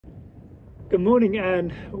Good morning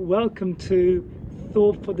and welcome to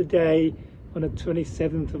Thought for the Day on the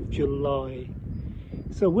 27th of July.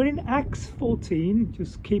 So we're in Acts 14,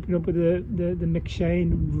 just keeping up with the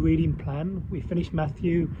McShane reading plan. We finished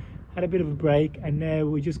Matthew, had a bit of a break, and now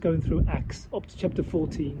we're just going through Acts up to chapter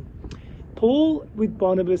 14. Paul with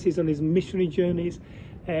Barnabas is on his missionary journeys.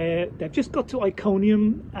 They've just got to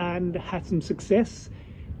Iconium and had some success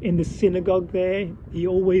in the synagogue there. He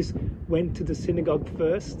always went to the synagogue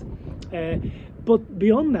first. But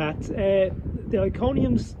beyond that, the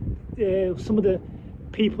Iconians, some of the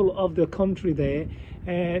people of the country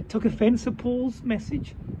there took offence at Paul's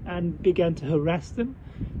message and began to harass them.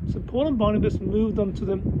 So Paul and Barnabas moved on to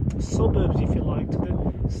the suburbs, if you like, to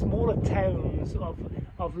the smaller towns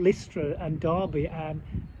of Lystra and Derbe, and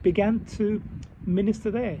began to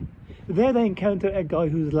minister there. There they encountered a guy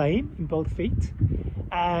who's lame in both feet,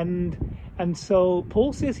 and so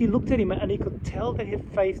Paul says he looked at him and he could tell that he had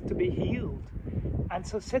faith to be healed, and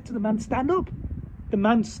so said to the man, "Stand up." The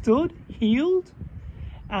man stood, healed,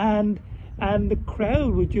 and the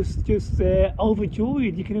crowd were just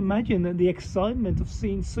overjoyed. You can imagine the excitement of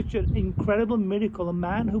seeing such an incredible miracle. A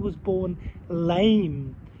man who was born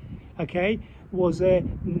lame, was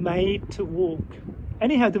made to walk.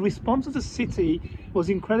 Anyhow, the response of the city was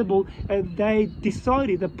incredible. They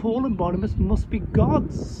decided that Paul and Barnabas must be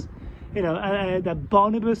gods. That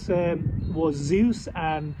Barnabas was Zeus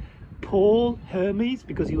and Paul Hermes,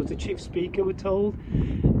 because he was the chief speaker, we're told.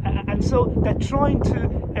 And so they're trying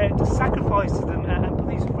to sacrifice to them and put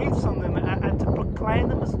these wreaths on them and to proclaim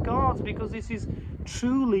them as gods, because this is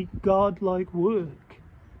truly godlike work.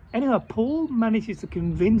 Anyhow, Paul manages to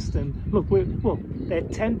convince them, they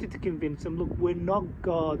attempted to convince them, look, we're not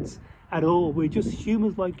gods at all. We're just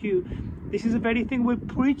humans like you. This is the very thing we're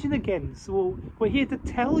preaching against. Well, we're here to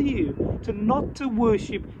tell you not to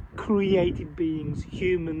worship created beings,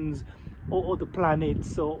 humans, or the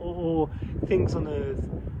planets, or things on earth,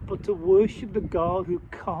 but to worship the God who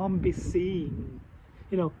can't be seen.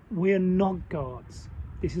 We're not gods.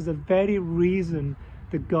 This is the very reason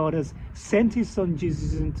that God has sent his son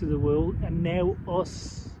Jesus into the world, and now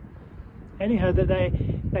us. Anyhow, that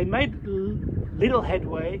they made little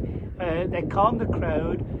headway. They calmed the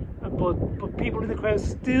crowd, but people in the crowd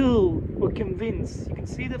still were convinced. You can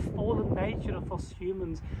see the fallen nature of us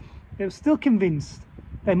humans. They were still convinced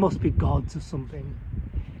they must be gods or something.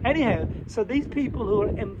 Anyhow, so these people who are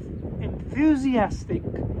enthusiastic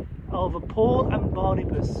over Paul and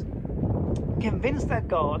Barnabas, convinced they're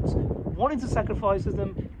gods, wanting to sacrifice to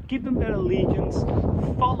them, give them their allegiance,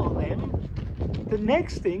 follow them. The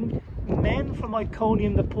next thing, men from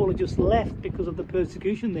Iconium that Paul had just left because of the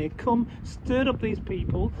persecution there come, stirred up these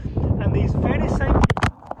people, and these very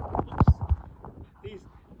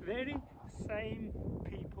same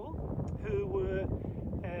people who were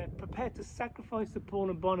prepared to sacrifice to Paul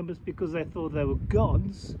and Barnabas because they thought they were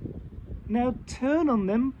gods, now turn on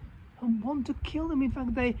them and want to kill them. In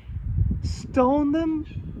fact, they stone them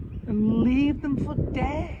and leave them for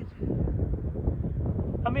dead.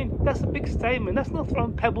 I mean, that's a big statement. That's not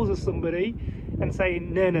throwing pebbles at somebody and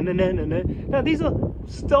saying, no. No, these are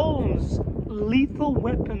stones, lethal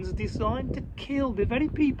weapons designed to kill. The very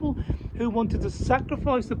people who wanted to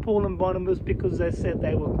sacrifice to Paul and Barnabas because they said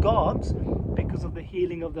they were gods, because of the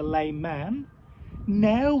healing of the lame man,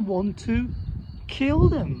 now want to kill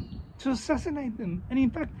them, to assassinate them. And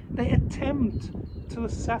in fact, they attempt to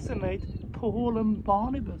assassinate Paul and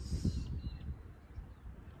Barnabas.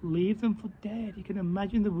 Leave them for dead. You can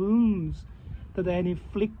imagine the wounds that they had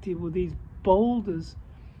inflicted with these boulders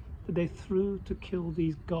that they threw to kill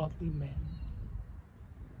these godly men.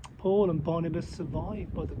 Paul and Barnabas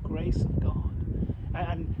survive by the grace of God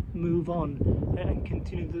and move on and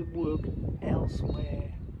continue the work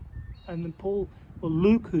elsewhere. And then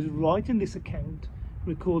Luke, who's writing this account,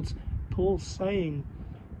 records Paul saying,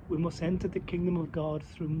 we must enter the kingdom of God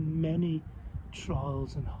through many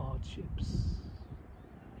trials and hardships.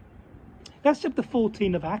 That's chapter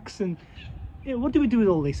 14 of Acts, and what do we do with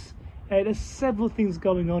all this? There's several things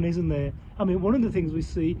going on, isn't there? I mean, one of the things we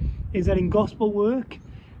see is that in gospel work,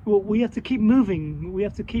 we have to keep moving. We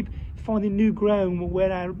have to keep finding new ground.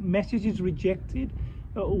 Where our message is rejected,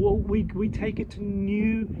 we take it to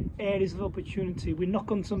new areas of opportunity. We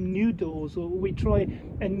knock on some new doors, or we try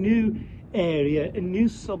a new area, a new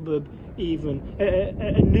suburb even,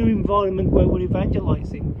 a new environment where we're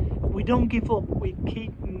evangelizing. We don't give up. We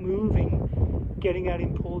keep moving, getting our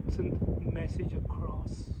important message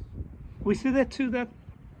across. We see there too that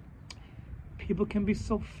people can be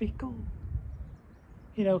so fickle.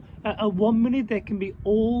 At 1 minute they can be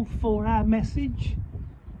all for our message,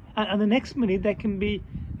 and the next minute they can be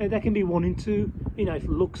They can be wanting to, if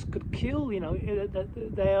looks could kill,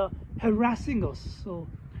 they are harassing us, or,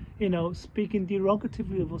 speaking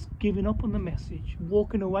derogatively of us, giving up on the message,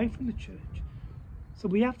 walking away from the church. So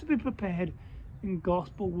we have to be prepared in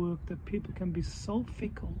gospel work that people can be so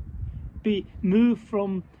fickle, be moved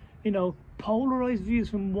from, polarized views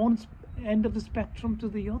from one end of the spectrum to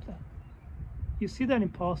the other. You see that in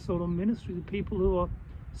pastoral ministry. The people who are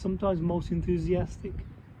sometimes most enthusiastic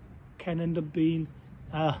can end up being,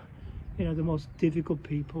 the most difficult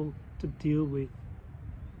people to deal with.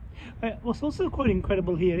 What's also quite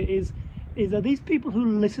incredible here is that these people who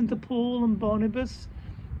listened to Paul and Barnabas,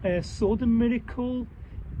 saw the miracle,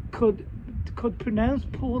 could pronounce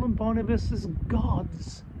Paul and Barnabas as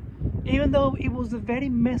gods, even though it was the very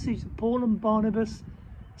message that Paul and Barnabas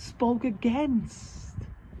spoke against.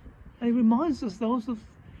 And it reminds us, those of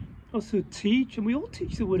us who teach, and we all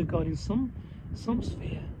teach the Word of God in some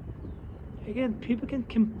sphere. Again, people can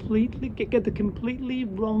completely get the completely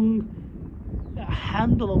wrong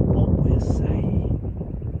handle on what we're saying.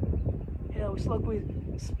 It's like we're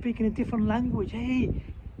speaking a different language. Hey,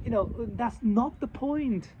 that's not the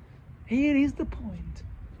point. Here is the point.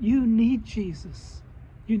 You need Jesus.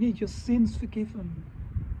 You need your sins forgiven.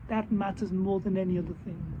 That matters more than any other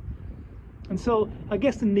thing. And so I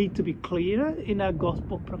guess the need to be clearer in our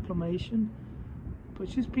gospel proclamation, but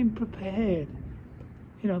just being prepared.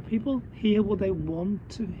 People hear what they want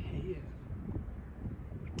to hear.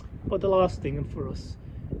 But the last thing, and for us,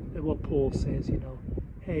 what Paul says,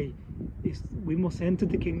 hey, we must enter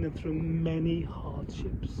the kingdom through many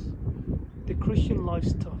hardships. The Christian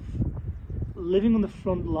life's tough. Living on the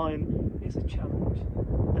front line is a challenge.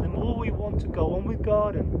 And the more we want to go on with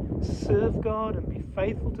God and serve God and be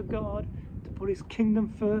faithful to God, to put His kingdom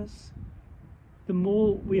first, the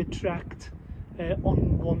more we attract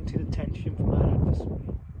unwanted attention from our adversary.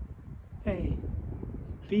 Hey,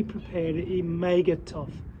 be prepared. It may get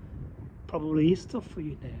tough. Probably is tough for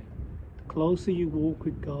you now. The closer you walk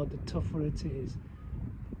with God, the tougher it is.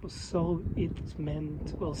 But so it's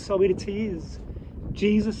meant. Well, so it is.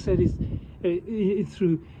 Jesus said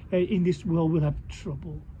in this world we'll have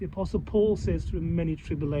trouble. The Apostle Paul says through many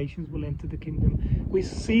tribulations we'll enter the kingdom. We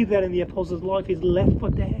see that in the Apostle's life. He's left for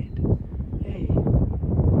dead. Hey,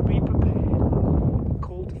 be prepared. The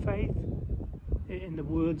call to faith, in the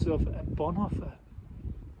words of Bonhoeffer,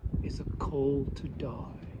 is a call to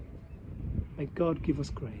die. May God give us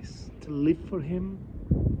grace to live for Him,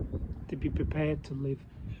 to be prepared to live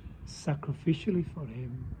sacrificially for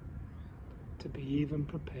Him, to be even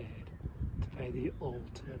prepared to pay the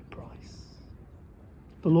ultimate price.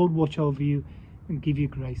 The Lord watch over you and give you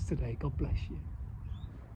grace today. God bless you.